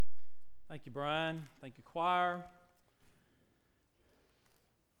Thank you, Brian. Thank you, choir.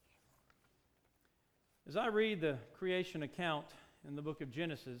 As I read the creation account in the book of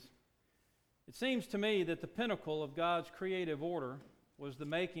Genesis, it seems to me that the pinnacle of God's creative order was the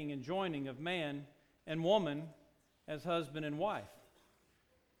making and joining of man and woman as husband and wife.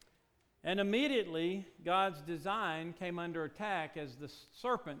 And immediately, God's design came under attack as the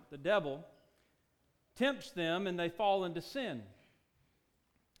serpent, the devil, tempts them and they fall into sin.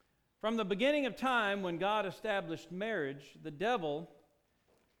 From the beginning of time, when God established marriage, the devil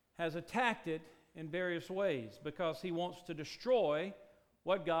has attacked it in various ways because he wants to destroy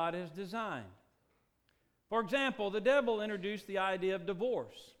what God has designed. For example, the devil introduced the idea of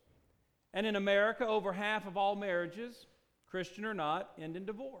divorce. And in America, over half of all marriages, Christian or not, end in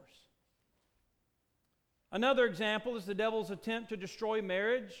divorce. Another example is the devil's attempt to destroy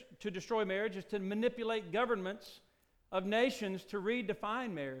marriage. To destroy marriage is to manipulate governments of nations to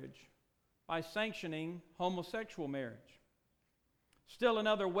redefine marriage by sanctioning homosexual marriage. Still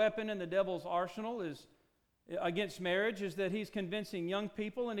another weapon in the devil's arsenal against marriage is that he's convincing young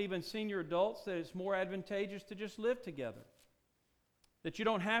people and even senior adults that it's more advantageous to just live together. That you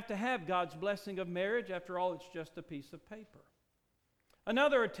don't have to have God's blessing of marriage. After all, it's just a piece of paper.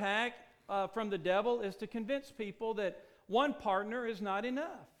 Another attack from the devil is to convince people that one partner is not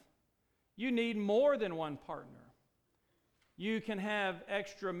enough. You need more than one partner. You can have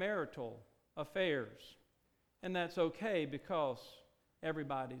extramarital affairs, and that's okay because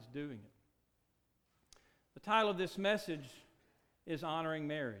everybody's doing it. The title of this message is Honoring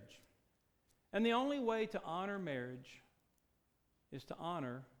Marriage. And the only way to honor marriage is to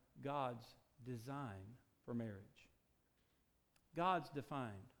honor God's design for marriage. God's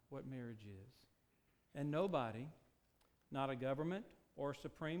defined what marriage is. And nobody, not a government or a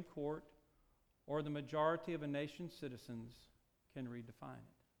Supreme Court or the majority of a nation's citizens, can redefine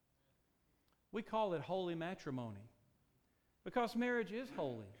it. We call it holy matrimony because marriage is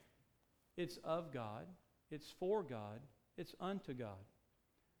holy. It's of God. It's for God. It's unto God.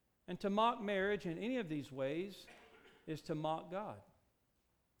 And to mock marriage in any of these ways is to mock God.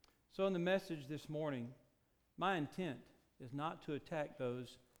 So in the message this morning, my intent is not to attack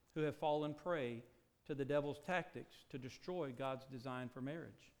those who have fallen prey to the devil's tactics to destroy God's design for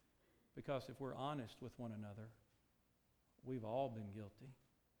marriage. Because if we're honest with one another, we've all been guilty.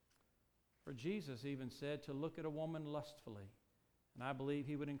 For Jesus even said to look at a woman lustfully, and I believe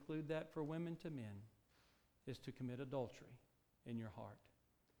he would include that for women to men, is to commit adultery in your heart.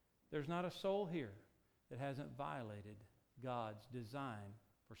 There's not a soul here that hasn't violated God's design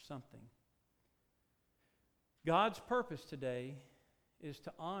for something. God's purpose today is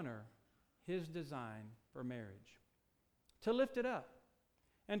to honor his design for marriage, to lift it up,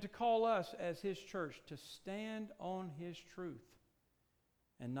 and to call us as his church to stand on his truth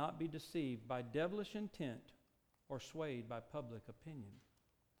and not be deceived by devilish intent or swayed by public opinion.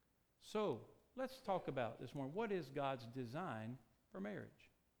 So, let's talk about this morning. What is God's design for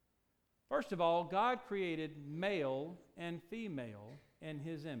marriage? First of all, God created male and female in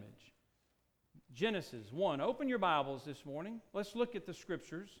his image. Genesis 1. Open your Bibles this morning. Let's look at the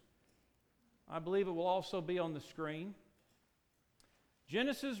scriptures. I believe it will also be on the screen.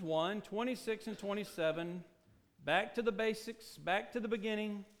 Genesis 1, 26 and 27. Back to the basics, back to the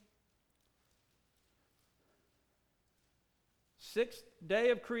beginning. Sixth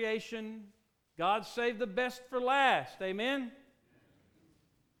day of creation. God saved the best for last. Amen?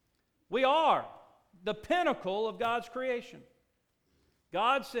 We are the pinnacle of God's creation.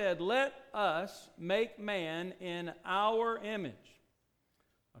 God said, let us make man in our image,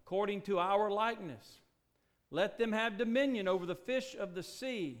 according to our likeness. Let them have dominion over the fish of the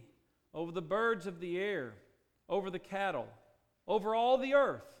sea, over the birds of the air, over the cattle, over all the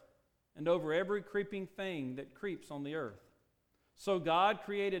earth, and over every creeping thing that creeps on the earth. So God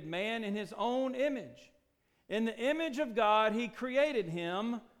created man in his own image. In the image of God, he created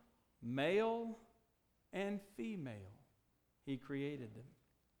him, male and female. He created them.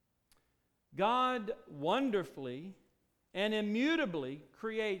 God wonderfully and immutably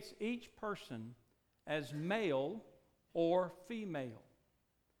creates each person as male or female.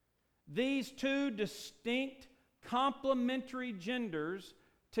 These two distinct complementary genders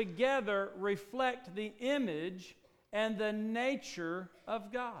together reflect the image and the nature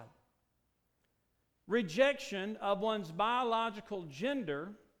of God. Rejection of one's biological gender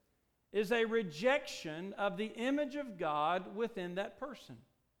is a rejection of the image of God within that person.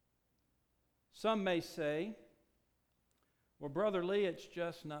 Some may say, well, Brother Lee, it's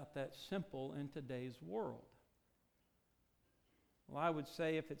just not that simple in today's world. Well, I would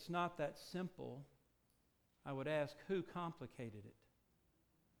say if it's not that simple, I would ask who complicated it?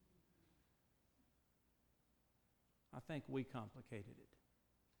 think we complicated it.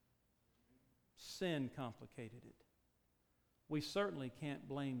 Sin complicated it. We certainly can't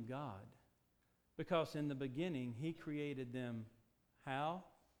blame God, because in the beginning He created them how?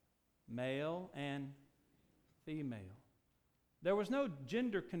 Male and female. There was no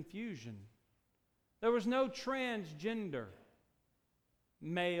gender confusion. There was no transgender.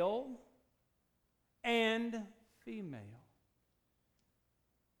 Male and female.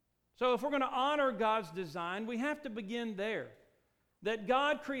 So if we're going to honor God's design, we have to begin there. That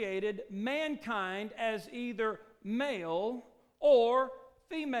God created mankind as either male or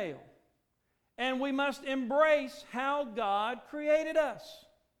female. And we must embrace how God created us.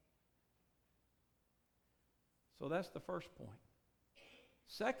 So that's the first point.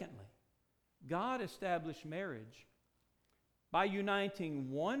 Secondly, God established marriage by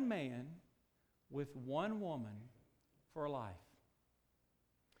uniting one man with one woman for life.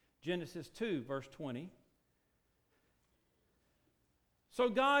 Genesis 2, verse 20.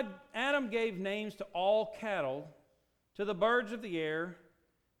 So Adam gave names to all cattle, to the birds of the air,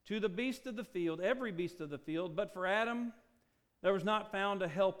 to the beasts of the field, every beast of the field, but for Adam there was not found a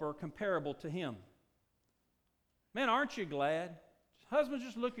helper comparable to him. Man, aren't you glad? Husbands,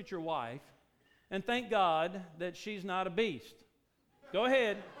 just look at your wife and thank God that she's not a beast. Go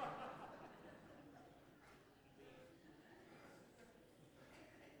ahead.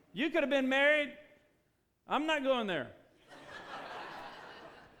 You could have been married. I'm not going there.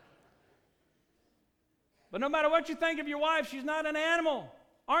 But no matter what you think of your wife, she's not an animal.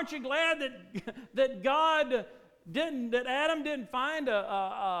 Aren't you glad that Adam didn't find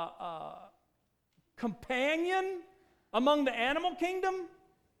a companion among the animal kingdom?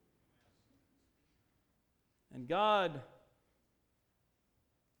 And God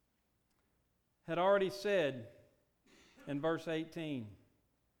had already said in verse 18,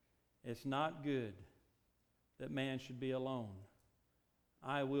 it's not good that man should be alone.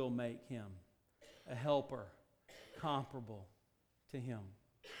 I will make him a helper comparable to him.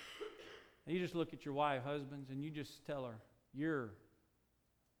 And you just look at your wife, husbands, and you just tell her, you're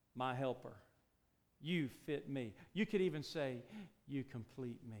my helper. You fit me. You could even say, you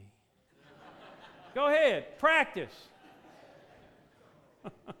complete me. Go ahead, practice.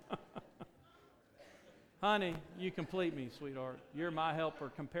 Honey, you complete me, sweetheart. You're my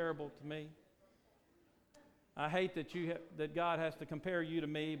helper, comparable to me. I hate that God has to compare you to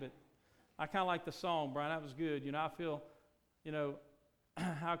me, but I kind of like the song, Brian. That was good. I feel,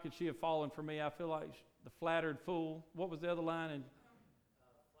 how could she have fallen for me? I feel like the flattered fool. What was the other line? Flattered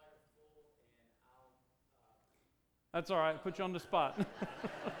fool, and that's all right. Put you on the spot.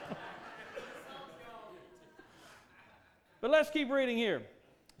 But let's keep reading here.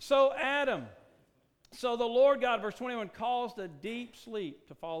 So the Lord God, verse 21, caused a deep sleep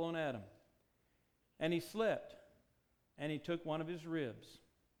to fall on Adam. And he slept, and he took one of his ribs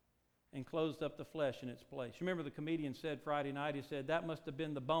and closed up the flesh in its place. You remember the comedian said Friday night, he said, that must have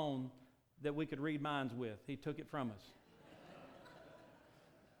been the bone that we could read minds with. He took it from us.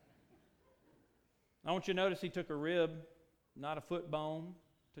 I want you to notice he took a rib, not a foot bone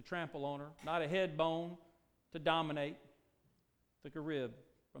to trample on her, not a head bone to dominate. Took a rib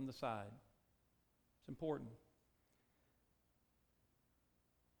from the side. It's important.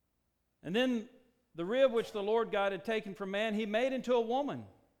 And then the rib which the Lord God had taken from man, he made into a woman.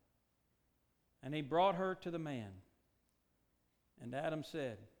 And he brought her to the man. And Adam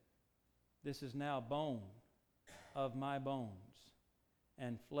said, this is now bone of my bones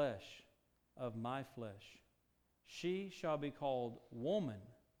and flesh of my flesh. She shall be called woman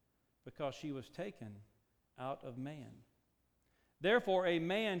because she was taken out of man. Therefore a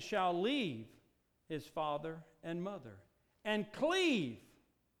man shall leave his father and mother and cleave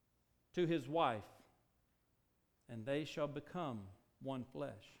to his wife, and they shall become one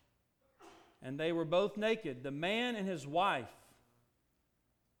flesh. And they were both naked, the man and his wife,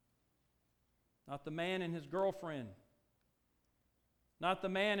 not the man and his girlfriend, not the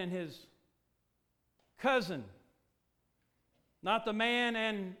man and his cousin, not the man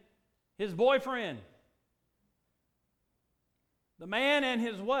and his boyfriend. The man and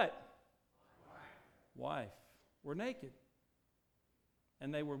his what? Wife were naked.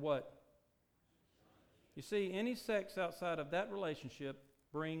 And they were what? You see, any sex outside of that relationship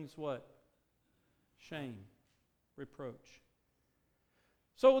brings what? Shame, reproach.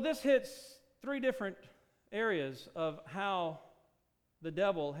 So this hits three different areas of how the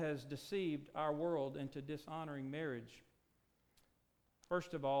devil has deceived our world into dishonoring marriage.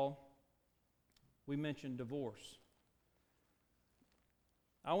 First of all, we mentioned divorce.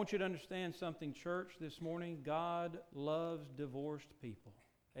 I want you to understand something, church, this morning. God loves divorced people.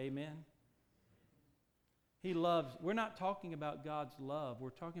 Amen? He loves, we're not talking about God's love. We're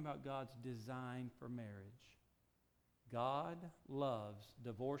talking about God's design for marriage. God loves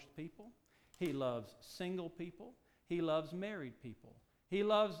divorced people. He loves single people. He loves married people. He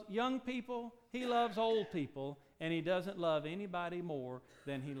loves young people. He loves old people. And He doesn't love anybody more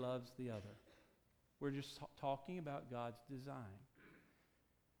than He loves the other. We're just talking about God's design.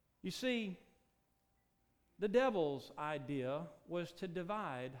 You see, the devil's idea was to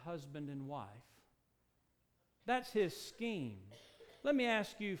divide husband and wife. That's his scheme. Let me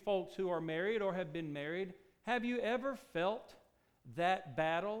ask you folks who are married or have been married, have you ever felt that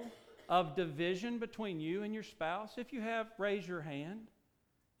battle of division between you and your spouse? If you have, raise your hand.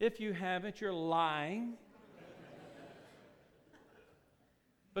 If you haven't, you're lying.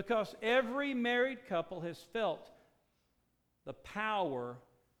 Because every married couple has felt the power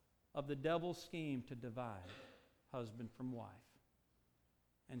of the devil's scheme to divide husband from wife.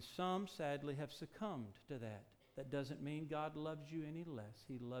 And some, sadly, have succumbed to that. That doesn't mean God loves you any less.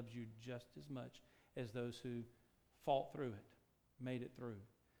 He loves you just as much as those who fought through it, made it through.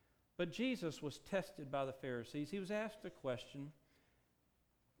 But Jesus was tested by the Pharisees. He was asked a question.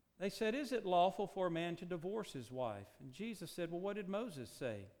 They said, "Is it lawful for a man to divorce his wife?" And Jesus said, "Well, what did Moses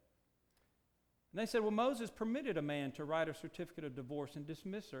say?" And they said, "Well, Moses permitted a man to write a certificate of divorce and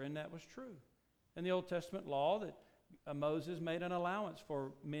dismiss her," and that was true. In the Old Testament law, that Moses made an allowance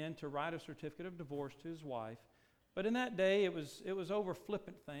for men to write a certificate of divorce to his wife. But in that day, it was over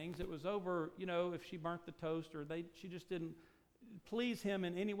flippant things. It was over, if she burnt the toast or she just didn't please him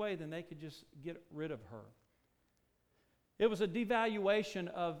in any way, then they could just get rid of her. It was a devaluation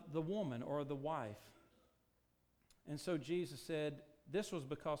of the woman or the wife. And so Jesus said, this was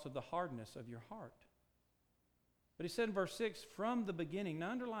because of the hardness of your heart. But He said in verse 6, from the beginning.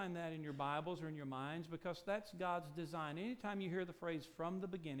 Now underline that in your Bibles or in your minds, because that's God's design. Anytime you hear the phrase from the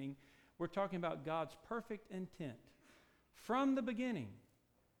beginning, we're talking about God's perfect intent. From the beginning,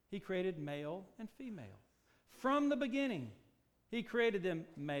 He created male and female. From the beginning, He created them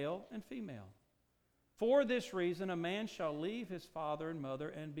male and female. For this reason, a man shall leave his father and mother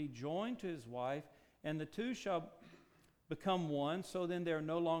and be joined to his wife, and the two shall become one. So then they are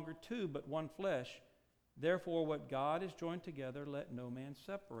no longer two, but one flesh. Therefore, what God has joined together, let no man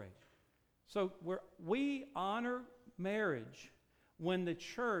separate. So we honor marriage when the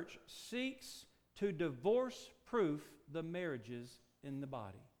church seeks to divorce-proof the marriages in the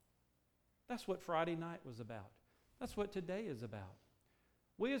body. That's what Friday night was about. That's what today is about.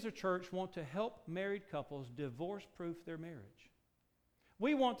 We as a church want to help married couples divorce-proof their marriage.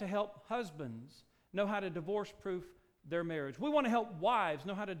 We want to help husbands know how to divorce-proof their marriage. We want to help wives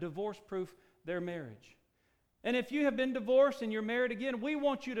know how to divorce-proof their marriage. And if you have been divorced and you're married again, we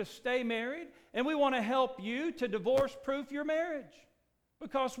want you to stay married, and we want to help you to divorce-proof your marriage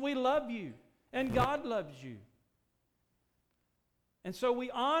because we love you and God loves you. And so we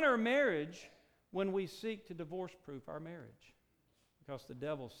honor marriage when we seek to divorce-proof our marriage because the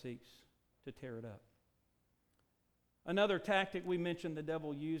devil seeks to tear it up. Another tactic we mentioned the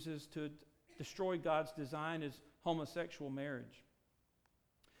devil uses to destroy God's design is homosexual marriage.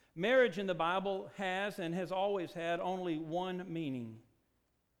 Marriage in the Bible has and has always had only one meaning: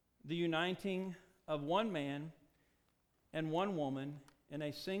 the uniting of one man and one woman in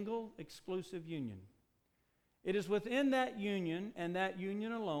a single exclusive union. It is within that union and that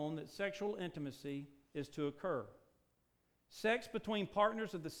union alone that sexual intimacy is to occur. Sex between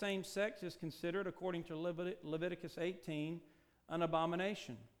partners of the same sex is considered, according to Leviticus 18, an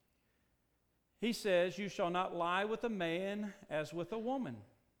abomination. He says, "You shall not lie with a man as with a woman.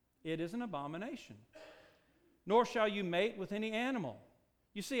 It is an abomination. Nor shall you mate with any animal."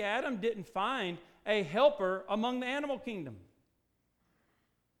 You see, Adam didn't find a helper among the animal kingdom.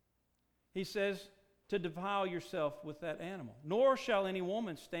 He says to defile yourself with that animal. "Nor shall any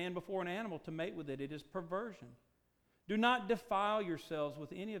woman stand before an animal to mate with it. It is perversion. Do not defile yourselves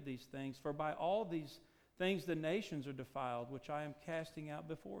with any of these things, for by all these things the nations are defiled, which I am casting out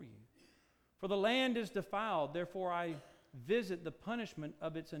before you. For the land is defiled, therefore I visit the punishment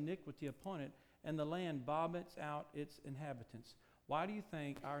of its iniquity upon it, and the land vomits out its inhabitants." Why do you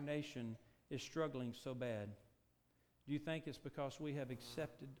think our nation is struggling so bad? Do you think it's because we have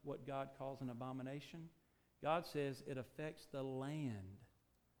accepted what God calls an abomination? God says it affects the land.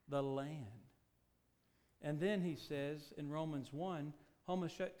 The land. And then He says in Romans 1,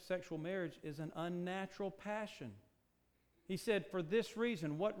 homosexual marriage is an unnatural passion. He said, for this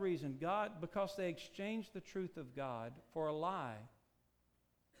reason. What reason? Because they exchanged the truth of God for a lie.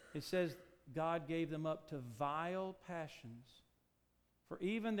 It says God gave them up to vile passions. For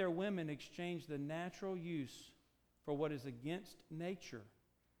even their women exchanged the natural use for what is against nature.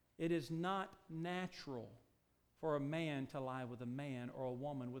 It is not natural for a man to lie with a man or a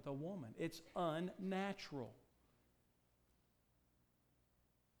woman with a woman. It's unnatural.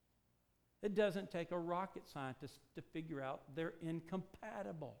 It doesn't take a rocket scientist to figure out they're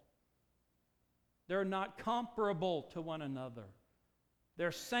incompatible. They're not comparable to one another.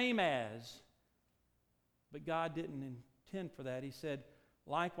 They're same as. But God didn't intend for that. He said,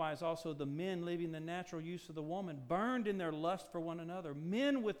 likewise also the men leaving the natural use of the woman, burned in their lust for one another,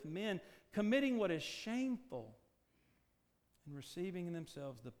 men with men, committing what is shameful, and receiving in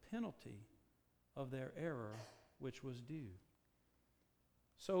themselves the penalty of their error which was due.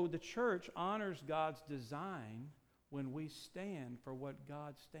 So the church honors God's design when we stand for what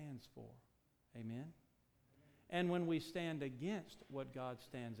God stands for. Amen? And when we stand against what God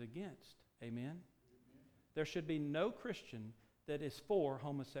stands against. Amen? There should be no Christian that is for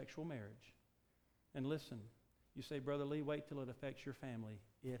homosexual marriage. And listen, you say, Brother Lee, wait till it affects your family.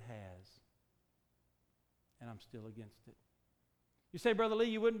 It has. And I'm still against it. You say, Brother Lee,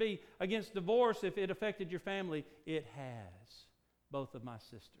 you wouldn't be against divorce if it affected your family. It has. Both of my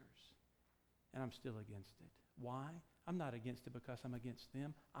sisters. And I'm still against it. Why? I'm not against it because I'm against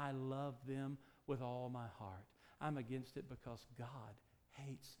them. I love them with all my heart. I'm against it because God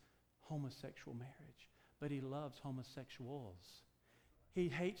hates homosexual marriage, but He loves homosexuals. He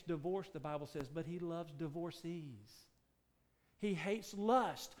hates divorce, the Bible says, but He loves divorcees. He hates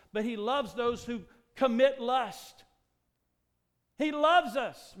lust, but He loves those who commit lust. He loves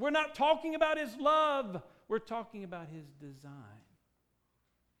us. We're not talking about His love. We're talking about His design.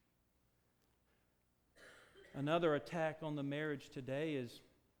 Another attack on the marriage today is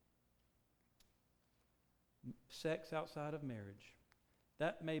sex outside of marriage.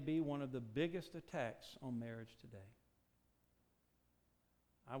 That may be one of the biggest attacks on marriage today.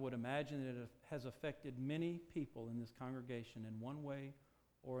 I would imagine that it has affected many people in this congregation in one way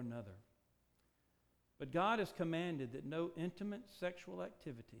or another. But God has commanded that no intimate sexual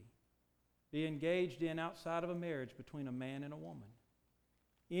activity be engaged in outside of a marriage between a man and a woman.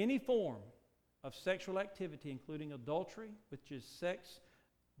 Any form of sexual activity, including adultery, which is sex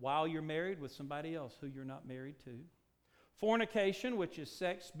while you're married with somebody else who you're not married to. Fornication, which is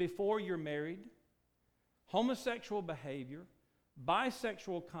sex before you're married. Homosexual behavior,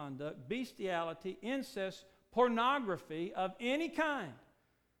 bisexual conduct, bestiality, incest, pornography of any kind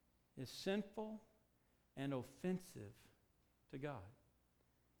is sinful and offensive to God.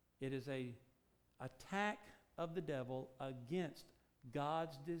 It is an attack of the devil against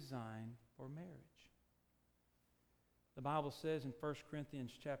God's design for marriage. The Bible says in 1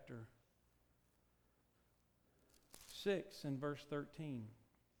 Corinthians chapter 6 and verse 13,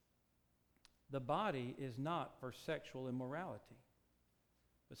 the body is not for sexual immorality.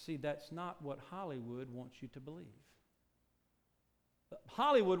 But see, that's not what Hollywood wants you to believe.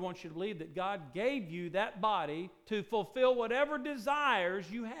 Hollywood wants you to believe that God gave you that body to fulfill whatever desires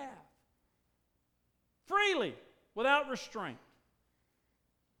you have. Freely, without restraint.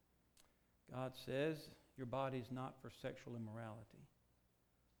 God says your body is not for sexual immorality,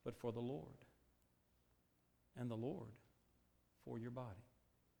 but for the Lord. And the Lord for your body.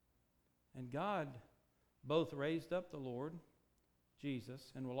 And God both raised up the Lord,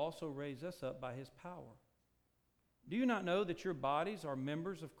 Jesus, and will also raise us up by His power. Do you not know that your bodies are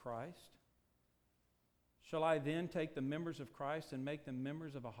members of Christ? Shall I then take the members of Christ and make them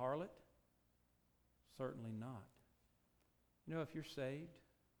members of a harlot? Certainly not. You know, if you're saved,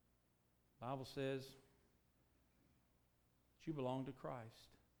 the Bible says that you belong to Christ.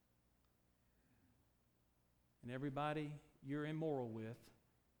 And everybody you're immoral with,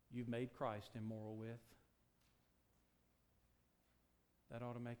 you've made Christ immoral with. That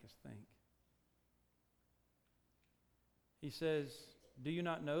ought to make us think. He says, do you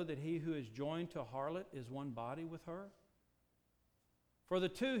not know that he who is joined to a harlot is one body with her? For the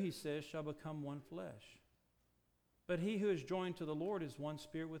two, he says, shall become one flesh. But he who is joined to the Lord is one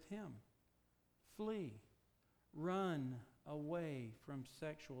spirit with Him. Flee, run away from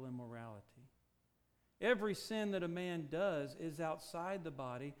sexual immorality. Every sin that a man does is outside the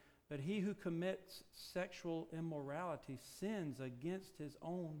body, but he who commits sexual immorality sins against his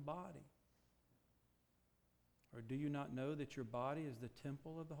own body. Or do you not know that your body is the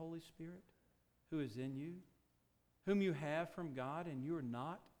temple of the Holy Spirit, who is in you, whom you have from God, and you are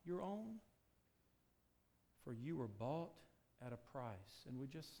not your own? For you were bought at a price. And we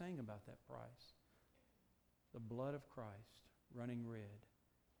just sang about that price. The blood of Christ running red.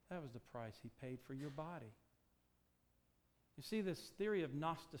 That was the price He paid for your body. You see, this theory of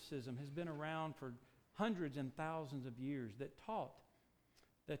Gnosticism has been around for hundreds and thousands of years that taught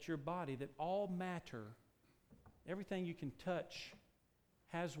that your body, that all matter, everything you can touch,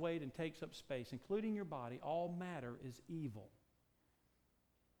 has weight and takes up space, including your body, all matter is evil.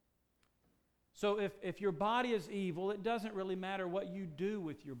 So if your body is evil, it doesn't really matter what you do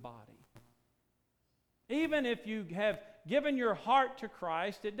with your body. Even if you have given your heart to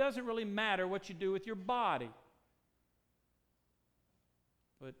Christ, it doesn't really matter what you do with your body.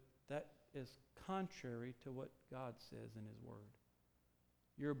 But that is contrary to what God says in His Word.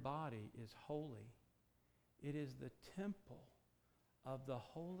 Your body is holy. It is the temple of the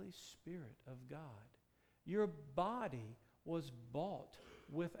Holy Spirit of God. Your body was bought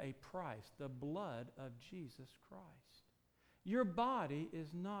with a price, the blood of Jesus Christ. Your body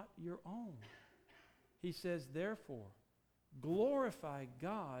is not your own. He says, therefore, glorify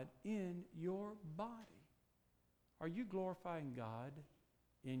God in your body. Are you glorifying God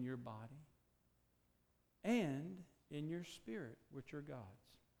in your body? And in your spirit, which are God's.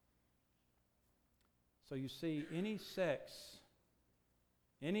 So you see, any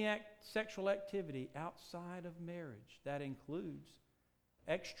sexual activity outside of marriage, that includes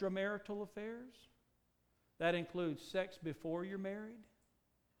extramarital affairs, that includes sex before you're married,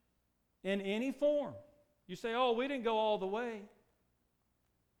 in any form. You say, oh, we didn't go all the way.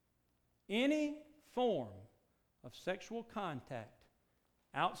 Any form of sexual contact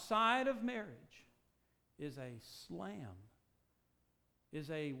outside of marriage is a slam, is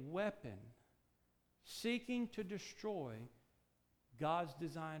a weapon seeking to destroy God's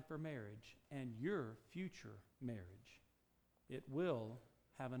design for marriage and your future marriage. It will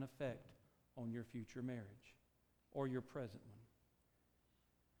have an effect on your future marriage or your present one.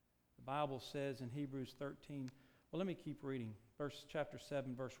 The Bible says in Hebrews 13, well, let me keep reading. Chapter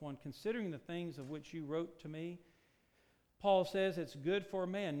 7, verse 1. Considering the things of which you wrote to me, Paul says it's good for a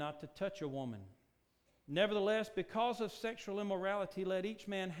man not to touch a woman. Nevertheless, because of sexual immorality, let each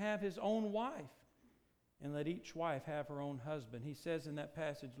man have his own wife, and let each wife have her own husband. He says in that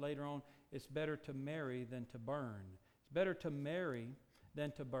passage later on, it's better to marry than to burn. It's better to marry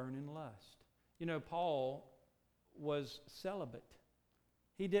than to burn in lust. You know, Paul was celibate.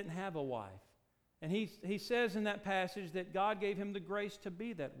 He didn't have a wife. And he says in that passage that God gave him the grace to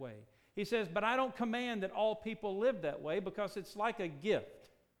be that way. He says, but I don't command that all people live that way because it's like a gift.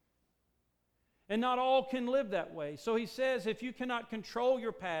 And not all can live that way. So he says, if you cannot control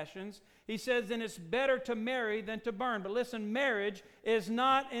your passions, he says, then it's better to marry than to burn. But listen, marriage is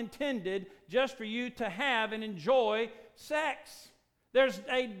not intended just for you to have and enjoy sex. There's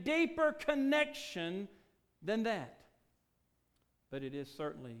a deeper connection than that. But it is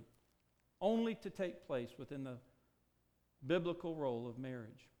certainly only to take place within the biblical role of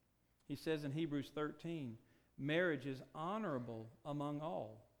marriage. He says in Hebrews 13, marriage is honorable among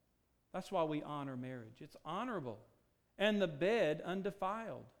all. That's why we honor marriage. It's honorable. And the bed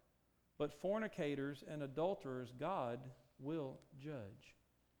undefiled. But fornicators and adulterers God will judge.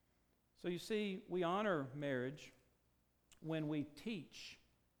 So you see, we honor marriage when we teach,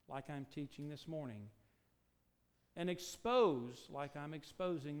 like I'm teaching this morning, and expose, like I'm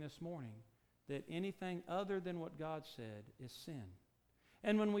exposing this morning, that anything other than what God said is sin.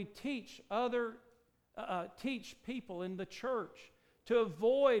 And when we teach people in the church to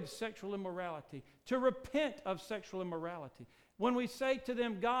avoid sexual immorality, to repent of sexual immorality, when we say to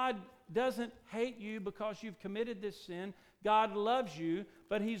them, God doesn't hate you because you've committed this sin, God loves you,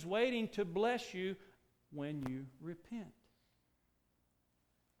 but He's waiting to bless you when you repent.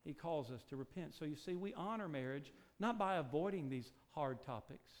 He calls us to repent. So you see, we honor marriage not by avoiding these hard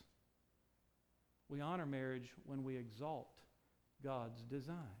topics. We honor marriage when we exalt God's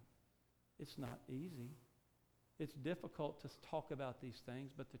design. It's not easy. It's difficult to talk about these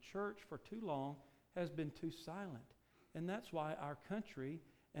things, but the church for too long has been too silent. And that's why our country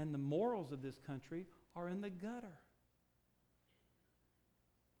and the morals of this country are in the gutter.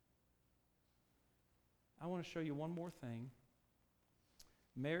 I want to show you one more thing.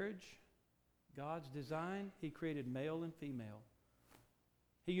 Marriage, God's design, He created male and female.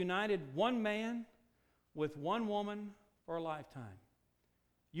 He united one man with one woman for a lifetime.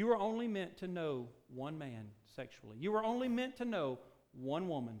 You were only meant to know one man sexually. You were only meant to know one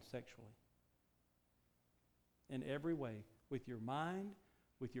woman sexually. In every way, with your mind,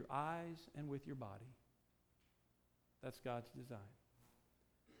 with your eyes, and with your body. That's God's design.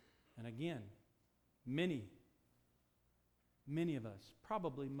 And again, many of us,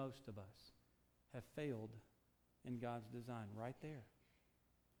 probably most of us, have failed in God's design right there.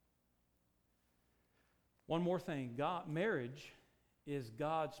 One more thing. Marriage is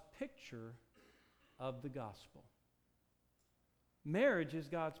God's picture of the gospel. Marriage is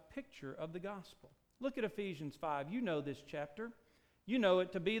God's picture of the gospel. Look at Ephesians 5. You know this chapter. You know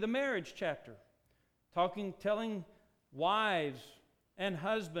it to be the marriage chapter. Telling wives and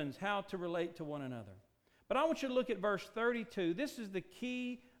husbands how to relate to one another. But I want you to look at verse 32. This is the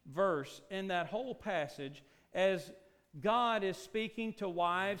key verse in that whole passage as God is speaking to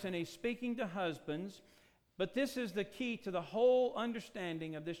wives and He's speaking to husbands. But this is the key to the whole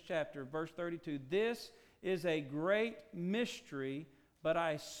understanding of this chapter, verse 32. This is a great mystery, but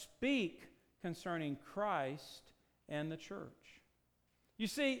I speak concerning Christ and the church. You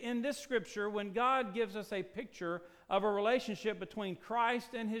see, in this scripture, when God gives us a picture of a relationship between Christ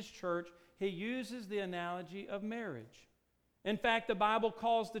and His church, He uses the analogy of marriage. In fact, the Bible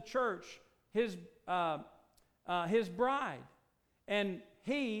calls the church His bride, and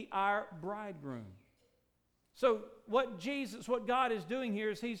He our bridegroom. So what God is doing here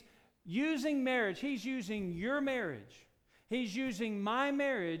is He's using marriage. He's using your marriage. He's using my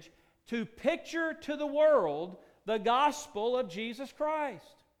marriage to picture to the world the gospel of Jesus Christ.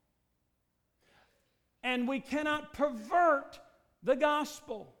 And we cannot pervert the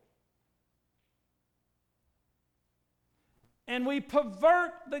gospel. And we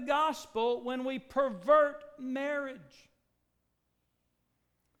pervert the gospel when we pervert marriage.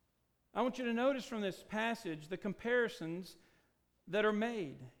 I want you to notice from this passage the comparisons that are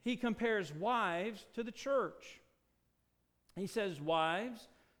made. He compares wives to the church. He says, "Wives,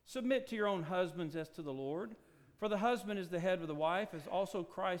 submit to your own husbands as to the Lord. For the husband is the head of the wife, as also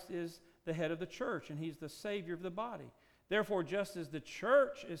Christ is the head of the church, and He's the Savior of the body. Therefore, just as the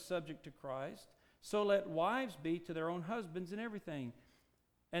church is subject to Christ, so let wives be to their own husbands in everything."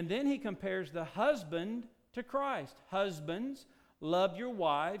 And then he compares the husband to Christ. "Husbands, love your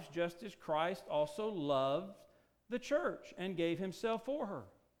wives just as Christ also loved the church and gave Himself for her."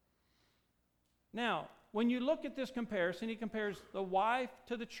 Now, when you look at this comparison, he compares the wife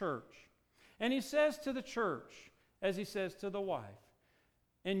to the church. And he says to the church, as he says to the wife,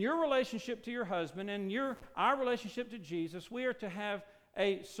 in your relationship to your husband and our relationship to Jesus, we are to have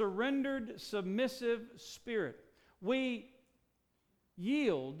a surrendered, submissive spirit. We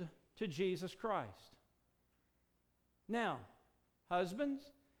yield to Jesus Christ. Now, husbands,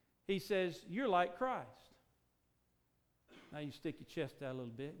 he says, you're like Christ. Now you stick your chest out a little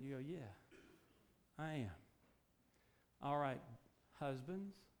bit and you go, yeah, I am. All right,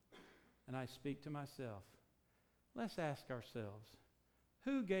 husbands, and I speak to myself. Let's ask ourselves,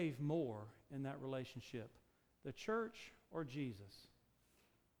 who gave more in that relationship, the church or Jesus?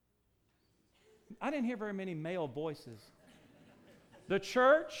 I didn't hear very many male voices. The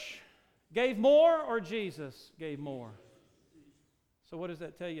church gave more or Jesus gave more? So what does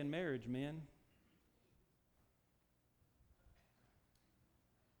that tell you in marriage, men?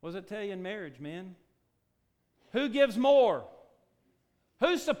 What does it tell you in marriage, men? Who gives more?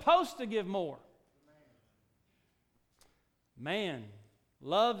 Who's supposed to give more? Man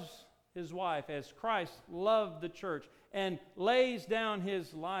loves his wife as Christ loved the church and lays down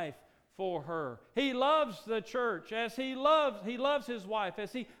his life for her. He loves the church as he loves his wife,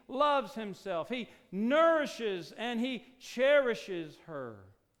 as he loves himself. He nourishes and he cherishes her.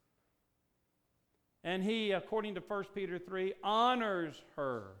 And he, according to 1 Peter 3, honors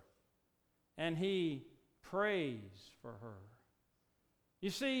her. And he prays for her. You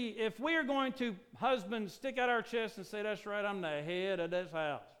see, if we are going to, husbands, stick out our chest and say, that's right, I'm the head of this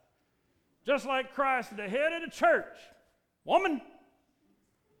house. Just like Christ, the head of the church. Woman.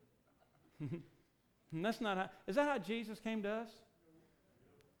 And that's not how, is that how Jesus came to us?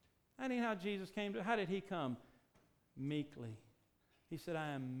 That ain't how Jesus came to us. How did he come? Meekly. He said,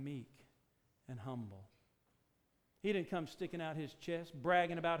 I am meek and humble. He didn't come sticking out his chest,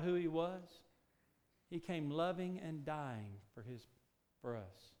 bragging about who he was. He came loving and dying for us.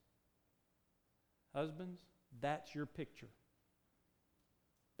 Husbands, that's your picture.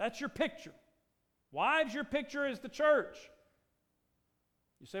 That's your picture. Wives, your picture is the church.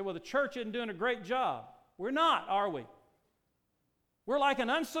 You say, well, the church isn't doing a great job. We're not, are we? We're like an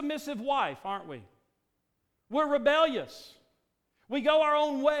unsubmissive wife, aren't we? We're rebellious. We go our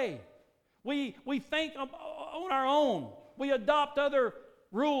own way. We think on our own. We adopt other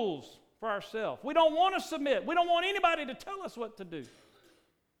rules for ourselves. We don't want to submit. We don't want anybody to tell us what to do.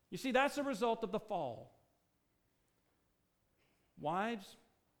 You see, that's a result of the fall. Wives,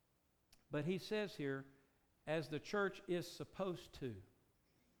 but he says here, as the church is supposed to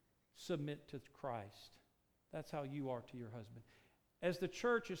submit to Christ. That's how you are to your husband. As the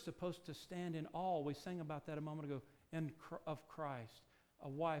church is supposed to stand in awe, we sang about that a moment ago, of Christ. A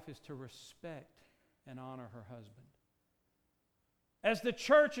wife is to respect and honor her husband. As the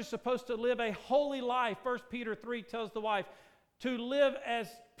church is supposed to live a holy life, 1 Peter 3 tells the wife to live as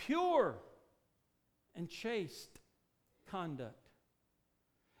pure and chaste conduct.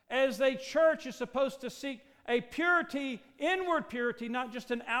 As a church is supposed to seek a purity, inward purity, not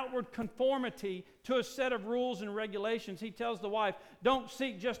just an outward conformity to a set of rules and regulations. He tells the wife, don't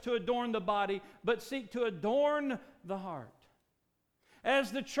seek just to adorn the body, but seek to adorn the heart.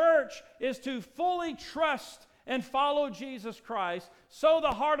 As the church is to fully trust and follow Jesus Christ, so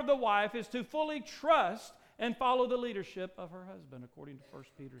the heart of the wife is to fully trust and follow the leadership of her husband, according to 1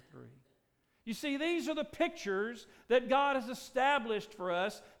 Peter 3. You see, these are the pictures that God has established for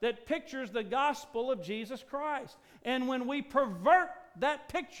us that pictures the gospel of Jesus Christ. And when we pervert that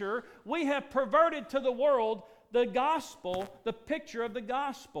picture, we have perverted to the world the gospel, the picture of the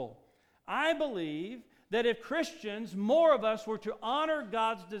gospel. I believe that if Christians, more of us, were to honor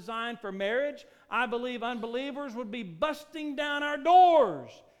God's design for marriage, I believe unbelievers would be busting down our doors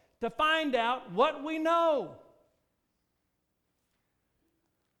to find out what we know.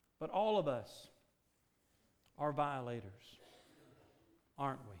 But all of us are violators,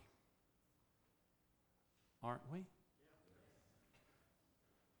 aren't we? Aren't we?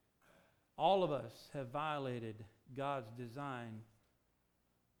 All of us have violated God's design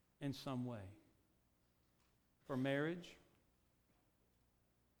in some way. For marriage,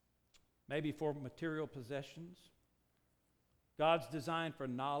 maybe for material possessions, God's design for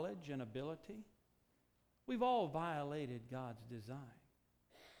knowledge and ability. We've all violated God's design.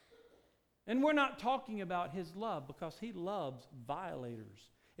 And we're not talking about His love, because He loves violators.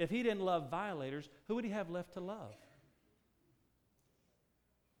 If He didn't love violators, who would He have left to love?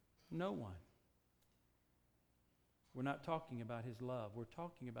 No one. We're not talking about His love. We're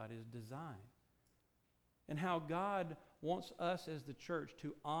talking about His design. And how God wants us as the church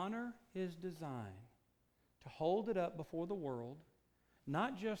to honor His design, to hold it up before the world,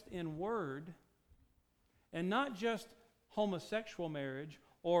 not just in word, and not just homosexual marriage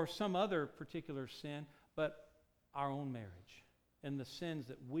or some other particular sin, but our own marriage and the sins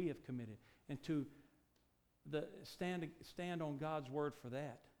that we have committed, and to stand on God's word for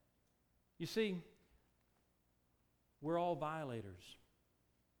that. You see, we're all violators,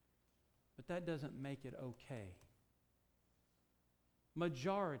 but that doesn't make it okay.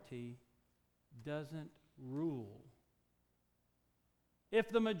 Majority doesn't rule. If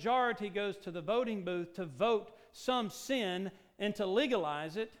the majority goes to the voting booth to vote some sin and to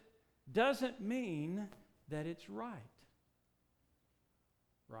legalize it, doesn't mean that it's right.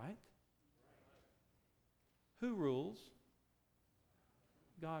 Right? Who rules?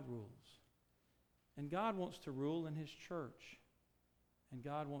 God rules. And God wants to rule in His church. And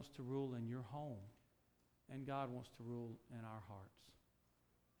God wants to rule in your home. And God wants to rule in our hearts.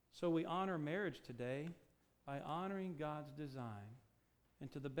 So we honor marriage today by honoring God's design.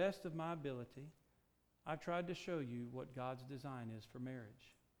 And to the best of my ability, I've tried to show you what God's design is for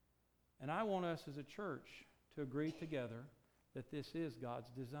marriage. And I want us as a church to agree together that this is God's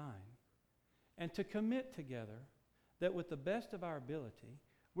design. And to commit together that with the best of our ability,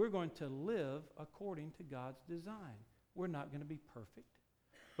 we're going to live according to God's design. We're not going to be perfect,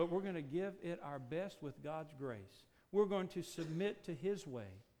 but we're going to give it our best with God's grace. We're going to submit to His way,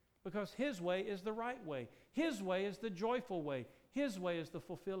 because His way is the right way. His way is the joyful way. His way is the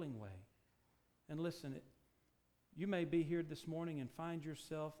fulfilling way. And listen, you may be here this morning and find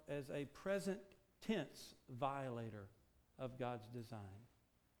yourself as a present tense violator of God's design.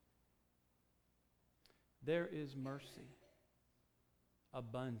 There is mercy,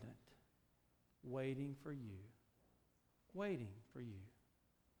 abundant, waiting for you. Waiting for you.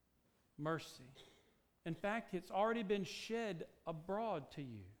 Mercy. In fact, it's already been shed abroad to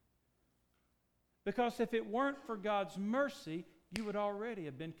you. Because if it weren't for God's mercy, you would already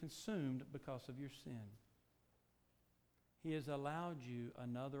have been consumed because of your sin. He has allowed you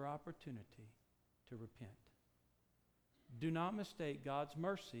another opportunity to repent. Do not mistake God's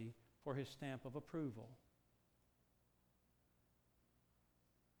mercy for His stamp of approval.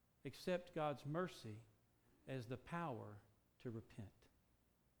 Accept God's mercy as the power to repent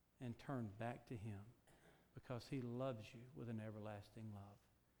and turn back to Him, because He loves you with an everlasting love.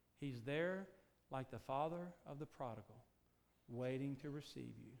 He's there like the father of the prodigal, waiting to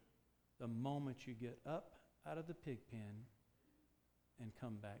receive you the moment you get up out of the pig pen and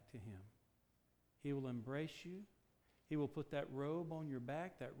come back to Him. He will embrace you. He will put that robe on your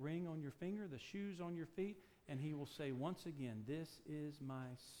back, that ring on your finger, the shoes on your feet, and He will say once again, "This is my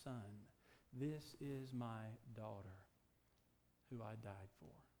son. This is my daughter who I died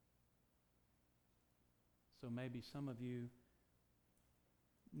for." So maybe some of you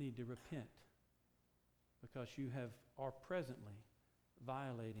need to repent because you are presently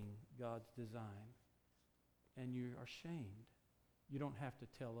violating God's design, and you are shamed. You don't have to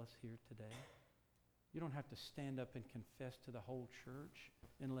tell us here today. You don't have to stand up and confess to the whole church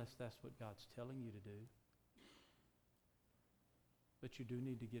unless that's what God's telling you to do. But you do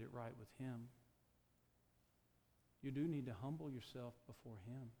need to get it right with Him. You do need to humble yourself before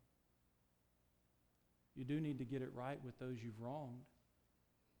Him. You do need to get it right with those you've wronged.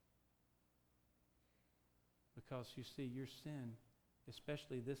 Because you see, your sin,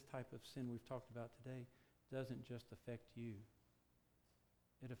 especially this type of sin we've talked about today, doesn't just affect you.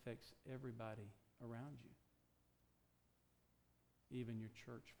 It affects everybody around you, even your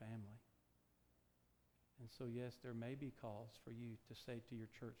church family. And so, yes, there may be cause for you to say to your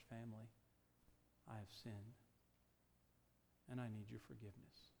church family, I have sinned, and I need your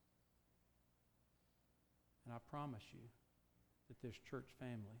forgiveness. And I promise you that this church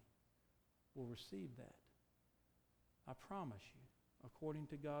family will receive that. I promise you, according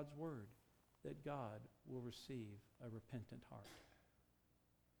to God's word, that God will receive a repentant heart.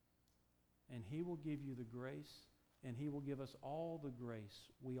 And He will give you the grace, and He will give us all the grace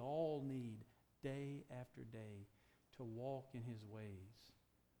we all need day after day to walk in His ways,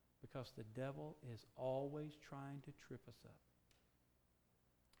 because the devil is always trying to trip us up.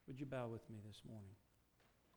 Would you bow with me this morning?